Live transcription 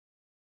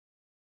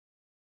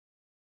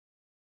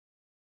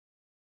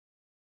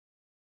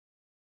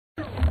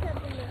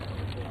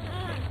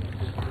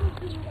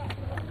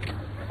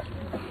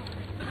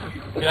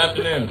Good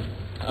afternoon.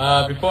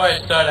 Before I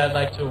start, I'd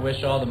like to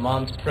wish all the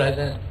moms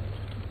present.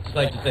 Just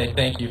like to say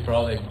thank you for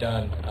all they've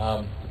done.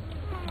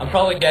 I'm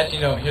probably guessing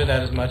you don't hear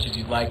that as much as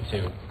you'd like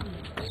to.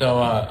 So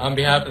on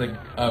behalf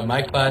of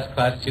my class,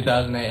 class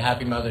 2008,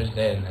 Happy Mother's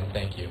Day, and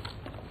thank you.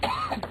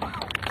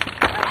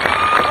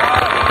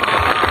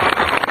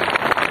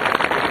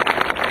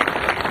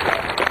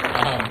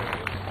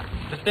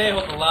 This day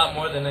holds a lot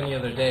more than any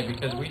other day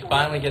because we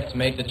finally get to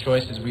make the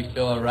choices we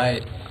feel are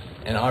right,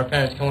 and our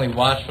parents can only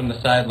watch from the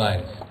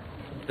sidelines.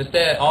 This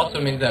day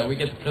also means that we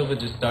get the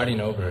privilege of starting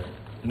over.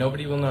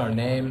 Nobody will know our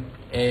name,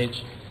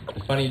 age, the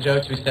funny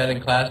jokes we said in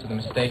class, or the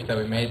mistakes that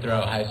we made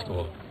throughout high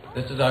school.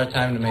 This is our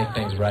time to make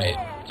things right,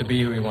 to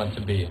be who we want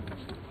to be.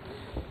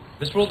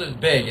 This world is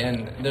big,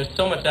 and there's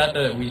so much out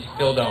there that we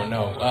still don't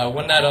know.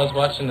 One night I was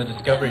watching the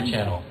Discovery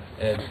Channel.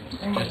 It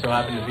just so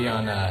happened to be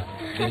on the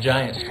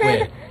giant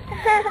squid.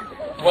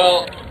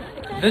 Well,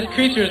 this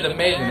creature is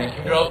amazing. It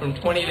can grow from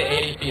 20 to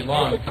 80 feet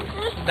long.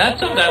 That's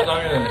sometimes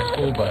longer than a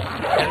school bus.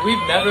 And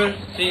we've never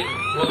seen,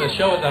 well, the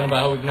show was on about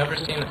how we've never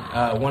seen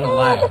one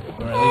alive,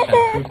 or at least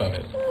have proof of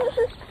it.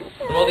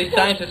 Well, these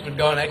scientists would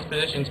go on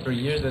expeditions for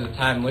years at a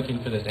time looking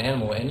for this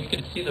animal, and you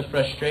could see the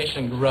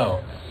frustration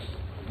grow.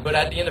 But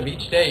at the end of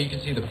each day, you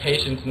could see the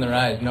patience in their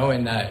eyes,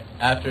 knowing that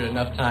after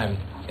enough time,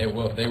 they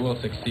will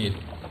succeed.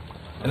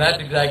 And that's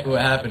exactly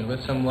what happened.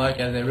 With some luck,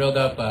 as they reeled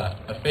up a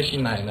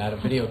fishing line that had a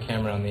video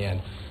camera on the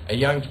end, a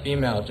young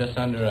female just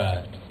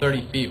under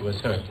 30 feet was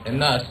hooked,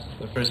 and thus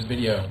the first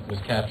video was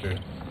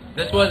captured.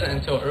 This wasn't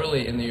until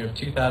early in the year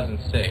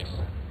 2006,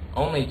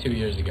 only 2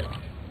 years ago.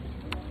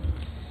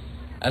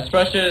 As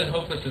frustrated and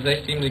hopeless as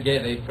they seemed to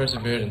get, they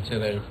persevered until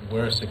they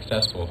were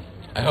successful.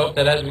 I hope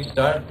that as we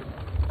start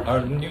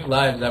our new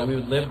lives, that we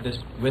would live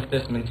with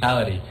this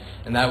mentality,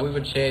 and that we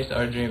would chase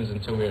our dreams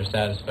until we are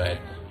satisfied.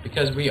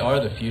 Because we are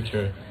the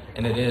future,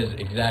 and it is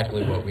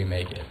exactly what we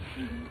make it.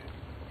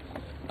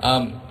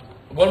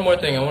 One more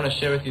thing, I want to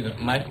share with you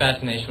my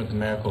fascination with the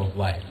miracle of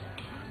life.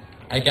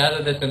 I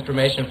gathered this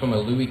information from a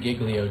Louis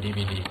Giglio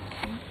DVD.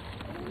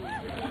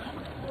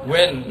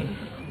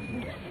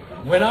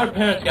 When our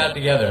parents got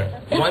together,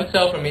 one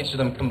cell from each of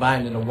them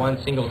combined into one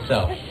single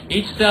cell.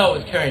 Each cell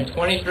was carrying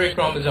 23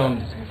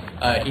 chromosomes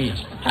each,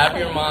 half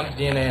your mom's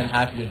DNA and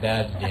half your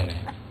dad's DNA.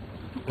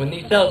 When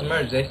these cells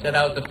merged, they set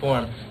out to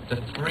form the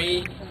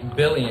 3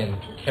 billion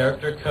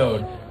character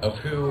code of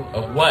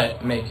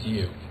what makes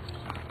you.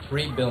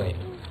 3 billion.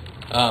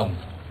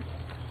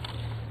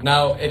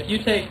 Now, if you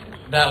take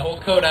that whole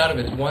code out of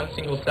its one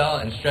single cell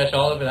and stretch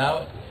all of it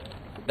out,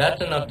 that's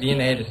enough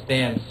DNA to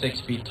stand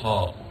 6 feet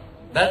tall.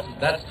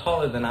 That's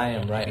taller than I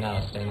am right now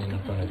standing in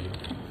front of you.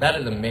 That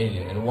is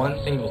amazing, in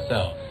one single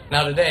cell.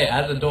 Now today,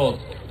 as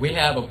adults, we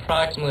have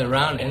approximately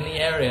around in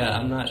the area,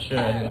 I'm not sure,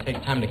 I didn't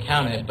take time to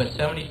count it, but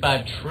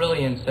 75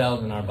 trillion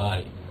cells in our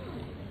body.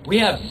 We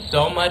have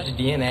so much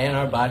DNA in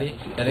our body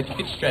that if you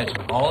could stretch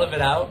all of it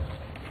out,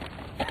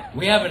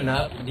 we have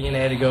enough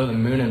DNA to go to the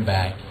moon and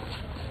back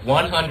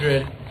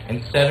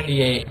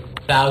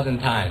 178,000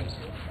 times.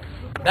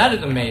 That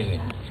is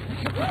amazing.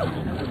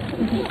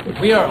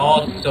 We are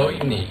all so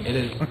unique.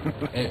 It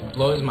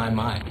blows my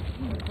mind.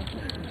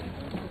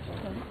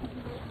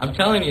 I'm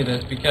telling you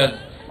this because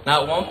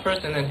not one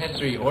person in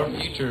history or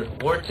future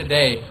or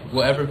today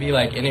will ever be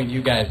like any of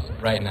you guys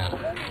right now.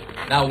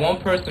 Not one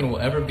person will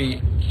ever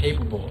be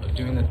capable of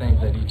doing the things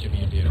that each of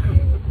you do.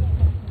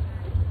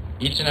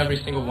 Each and every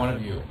single one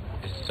of you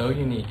is so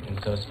unique and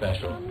so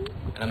special, and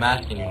I'm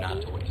asking you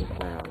not to waste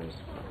them.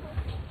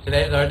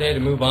 Today is our day to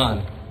move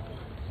on,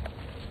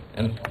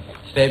 and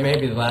today may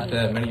be the last day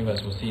that many of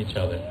us will see each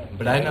other,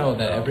 but I know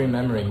that every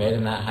memory made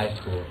in that high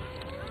school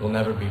will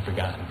never be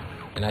forgotten,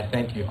 and I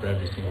thank you for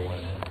every single one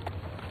of them.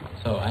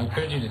 So I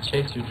encourage you to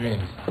chase your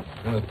dreams,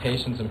 and with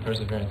patience and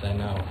perseverance, I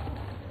know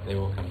they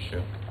will come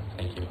true.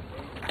 Thank you.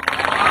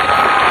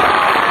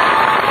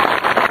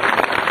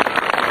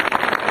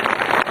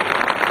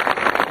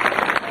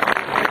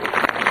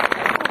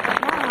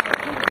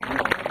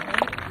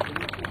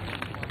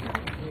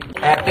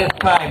 At this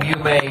time, you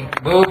may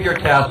move your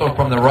tassel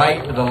from the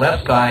right to the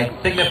left side,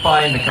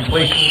 signifying the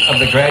completion of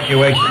the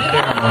graduation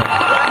ceremony.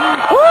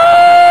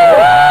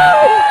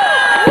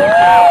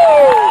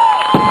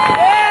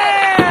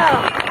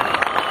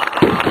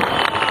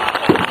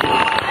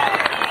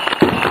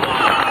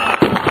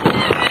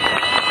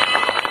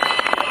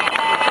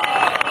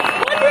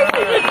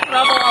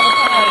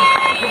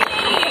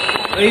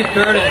 Please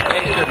turn and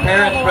face your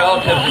parents,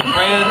 relatives, and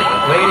friends.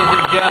 Ladies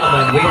and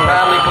gentlemen, we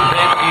proudly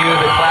present to you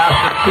the class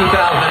of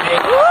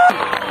 2008.